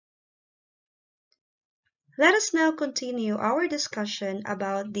Let us now continue our discussion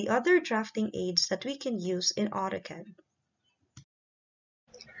about the other drafting aids that we can use in AutoCAD.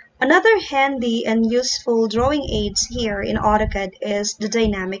 Another handy and useful drawing aids here in AutoCAD is the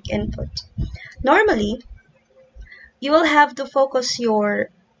dynamic input. Normally, you will have to focus your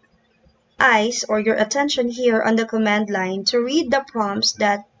eyes or your attention here on the command line to read the prompts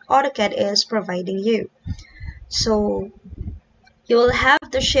that AutoCAD is providing you. So you will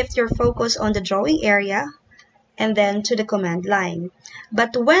have to shift your focus on the drawing area and then to the command line.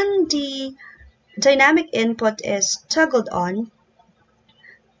 But when the dynamic input is toggled on,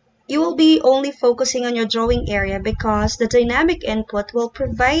 you will be only focusing on your drawing area because the dynamic input will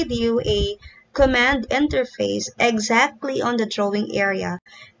provide you a command interface exactly on the drawing area,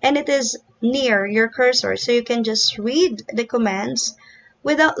 and it is near your cursor, so you can just read the commands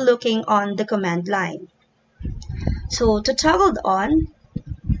without looking on the command line. So to toggle on,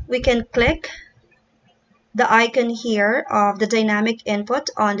 we can click the icon here of the dynamic input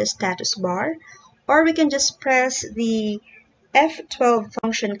on the status bar, or we can just press the F12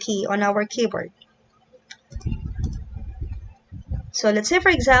 function key on our keyboard. So let's say, for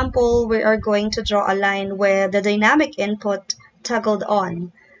example, we are going to draw a line with the dynamic input toggled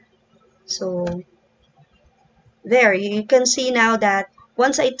on. So there, you can see now that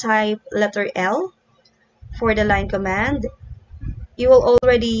once I type letter L for the line command, you will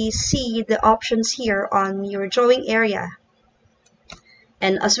already see the options here on your drawing area,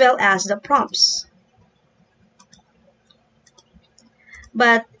 and as well as the prompts.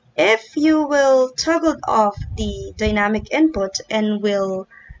 But if you will toggle off the dynamic input and will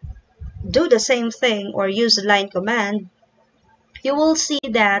do the same thing or use the line command, you will see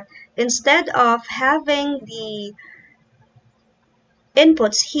that instead of having the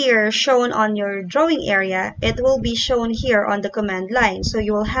inputs here shown on your drawing area, it will be shown here on the command line. So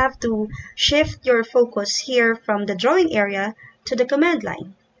you will have to shift your focus here from the drawing area to the command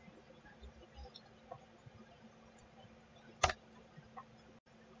line.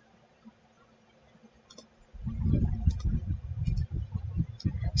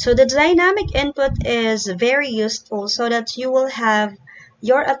 So the dynamic input is very useful so that you will have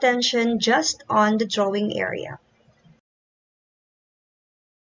your attention just on the drawing area.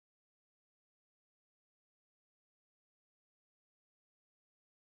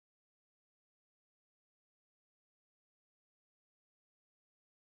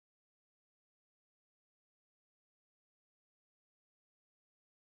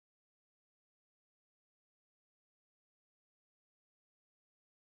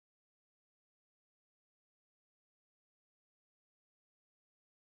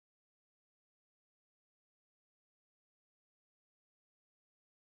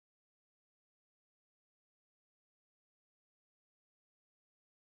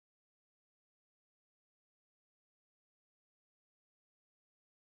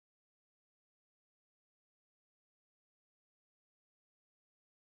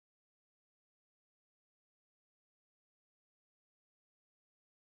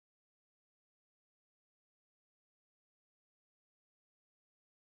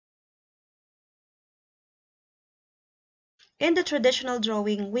 In the traditional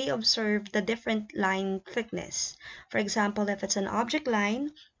drawing, we observe the different line thickness. For example, if it's an object line,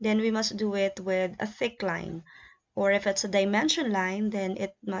 then we must do it with a thick line. Or if it's a dimension line, then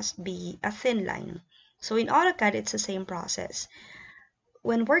it must be a thin line. So in AutoCAD, it's the same process.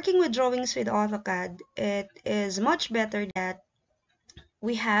 When working with drawings with AutoCAD, it is much better that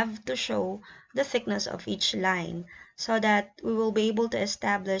we have to show the thickness of each line so that we will be able to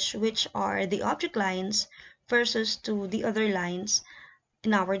establish which are the object lines versus to the other lines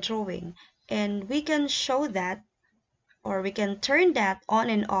in our drawing. And we can show that, or we can turn that on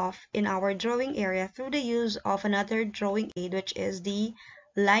and off in our drawing area through the use of another drawing aid, which is the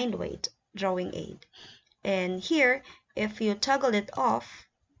Lineweight drawing aid. And here, if you toggle it off,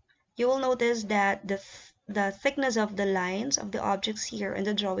 you will notice that the thickness of the lines of the objects here in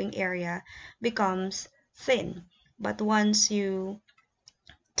the drawing area becomes thin. But once you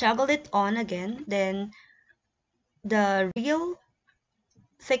toggle it on again, then the real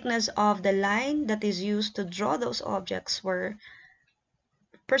thickness of the line that is used to draw those objects were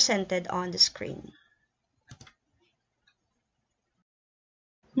presented on the screen.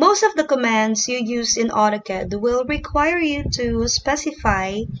 Most of the commands you use in AutoCAD will require you to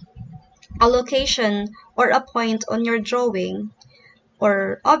specify a location or a point on your drawing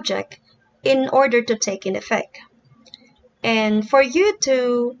or object in order to take in effect. And for you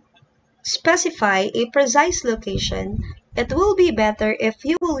to specify a precise location, it will be better if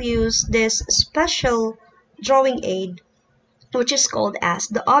you will use this special drawing aid, which is called as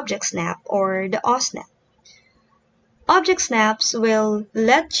the object snap or the OSNAP. Object snaps will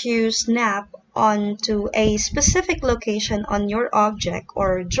let you snap onto a specific location on your object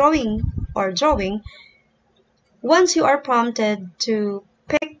or drawing once you are prompted to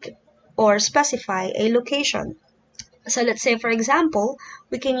pick or specify a location. So let's say, for example,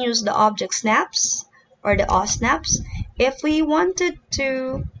 we can use the object snaps or the OSNAPs if we wanted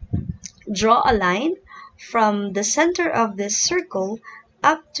to draw a line from the center of this circle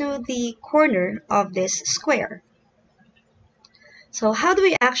up to the corner of this square. So how do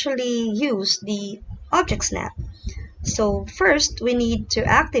we actually use the object snap? So first, we need to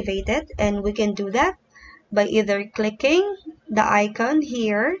activate it, and we can do that by either clicking the icon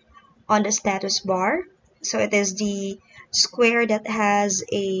here on the status bar. So it is the square that has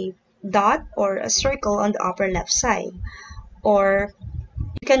a dot or a circle on the upper left side. Or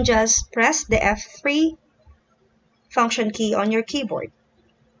you can just press the F3 function key on your keyboard.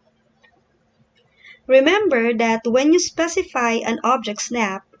 Remember that when you specify an object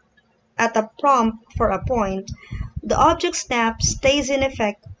snap at a prompt for a point, the object snap stays in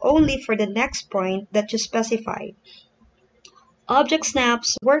effect only for the next point that you specify. Object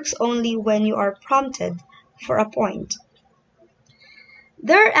snaps works only when you are prompted for a point.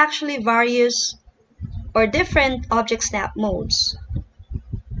 There are actually various or different object snap modes,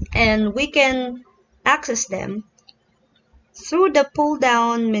 and we can access them through the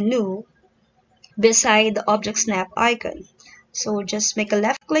pull-down menu beside the object snap icon. So just make a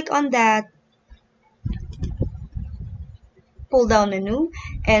left click on that pull-down menu,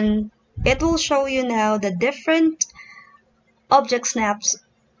 and it will show you now the different object snap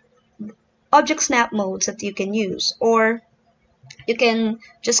modes that you can use. Or you can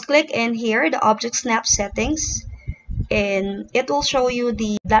just click in here the object snap settings, and it will show you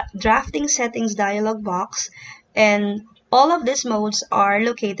the drafting settings dialog box, and all of these modes are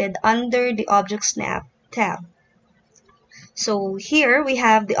located under the object snap tab. So here we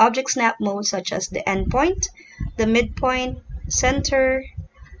have the object snap modes such as the endpoint, the midpoint, center,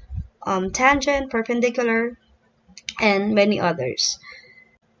 tangent, perpendicular, and many others.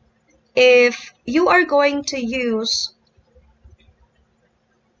 If you are going to use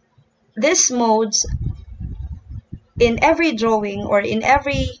these modes in every drawing or in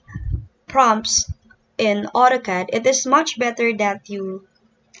every prompts in AutoCAD, it is much better that you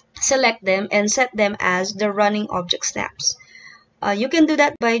select them and set them as the running object snaps. You can do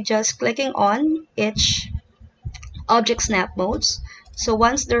that by just clicking on each object snap modes. So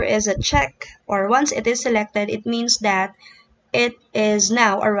once there is a check or once it is selected, it means that it is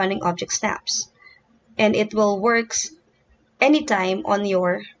now a running object snaps, and it will work anytime on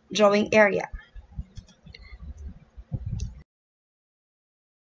your drawing area.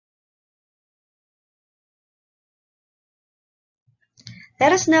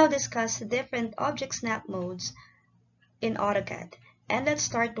 Let us now discuss the different object snap modes in AutoCAD, and let's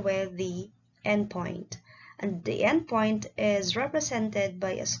start with the endpoint. And the endpoint is represented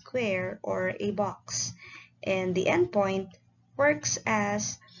by a square or a box, and the endpoint works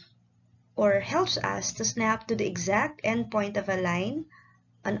as or helps us to snap to the exact endpoint of a line,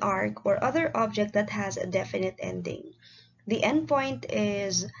 an arc, or other object that has a definite ending. The endpoint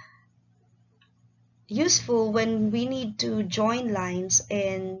is useful when we need to join lines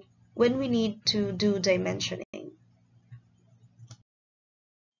and when we need to do dimensioning.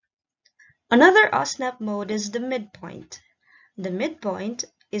 Another OSNAP mode is the midpoint. The midpoint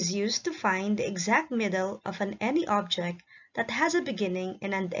is used to find the exact middle of any object that has a beginning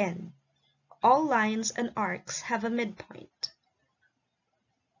and an end. All lines and arcs have a midpoint.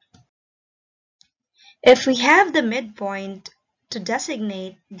 If we have the midpoint to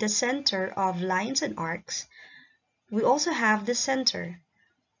designate the center of lines and arcs, we also have the center,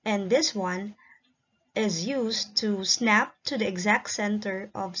 and this one is used to snap to the exact center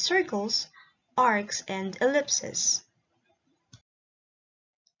of circles, arcs, and ellipses.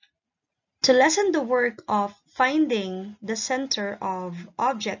 To lessen the work of finding the center of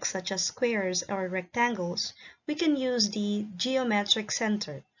objects such as squares or rectangles, we can use the geometric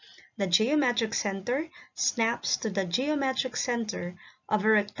center. The geometric center snaps to the geometric center of a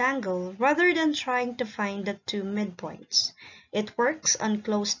rectangle rather than trying to find the two midpoints. It works on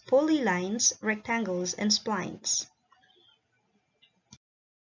closed polylines, rectangles, and splines.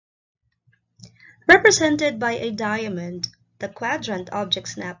 Represented by a diamond, the quadrant object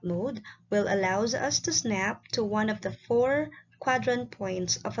snap mode will allow us to snap to one of the 4 quadrant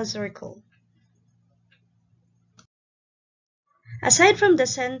points of a circle. Aside from the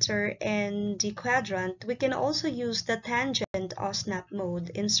center and the quadrant, we can also use the tangent OSNAP mode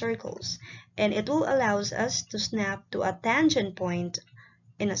in circles, and it will allow us to snap to a tangent point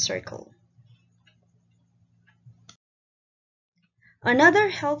in a circle. Another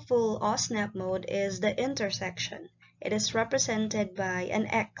helpful OSNAP mode is the intersection. It is represented by an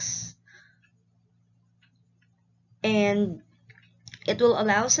X, and it will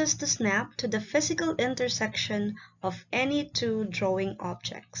allow us to snap to the physical intersection of any two drawing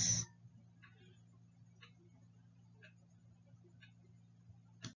objects.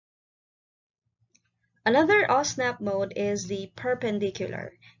 Another OSNAP mode is the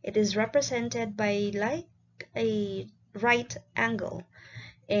perpendicular. It is represented by like a right angle,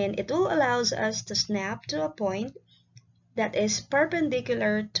 and it will allow us to snap to a point that is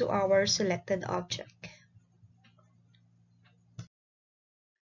perpendicular to our selected object.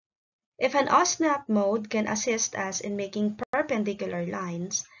 If an OSNAP mode can assist us in making perpendicular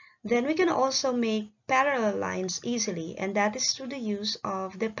lines, then we can also make parallel lines easily, and that is through the use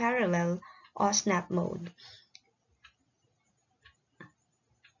of the parallel OSNAP mode.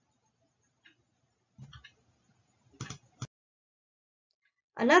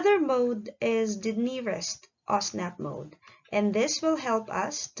 Another mode is the nearest OSNAP mode, and this will help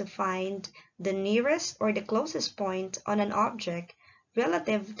us to find the nearest or the closest point on an object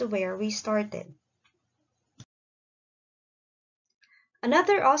relative to where we started.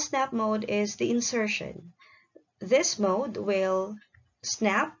 Another OSNAP mode is the insertion. This mode will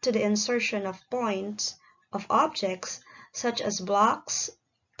snap to the insertion of points of objects such as blocks,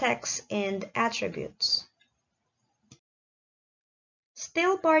 text, and attributes.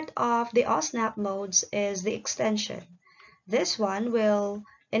 Still part of the OSNAP modes is the extension. This one will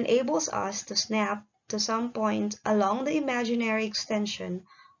enables us to snap to some point along the imaginary extension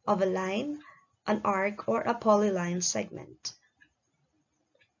of a line, an arc, or a polyline segment.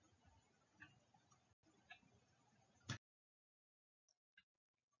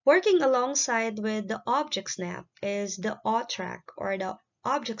 Working alongside with the object snap is the O track or the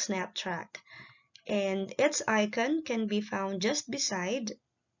object snap track, and its icon can be found just beside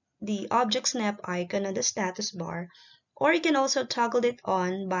the object snap icon on the status bar, or you can also toggle it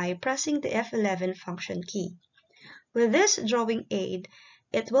on by pressing the F11 function key. With this drawing aid,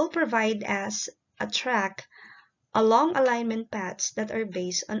 it will provide us a track along alignment paths that are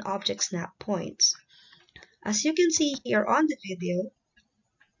based on object snap points. As you can see here on the video,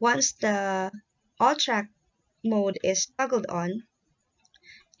 once the all track mode is toggled on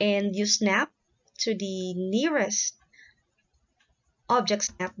and you snap to the nearest object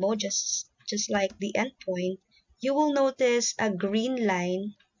snap mode, just like the endpoint, you will notice a green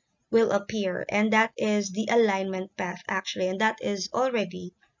line will appear, and that is the alignment path actually, and that is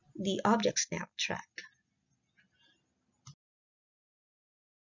already the object snap track.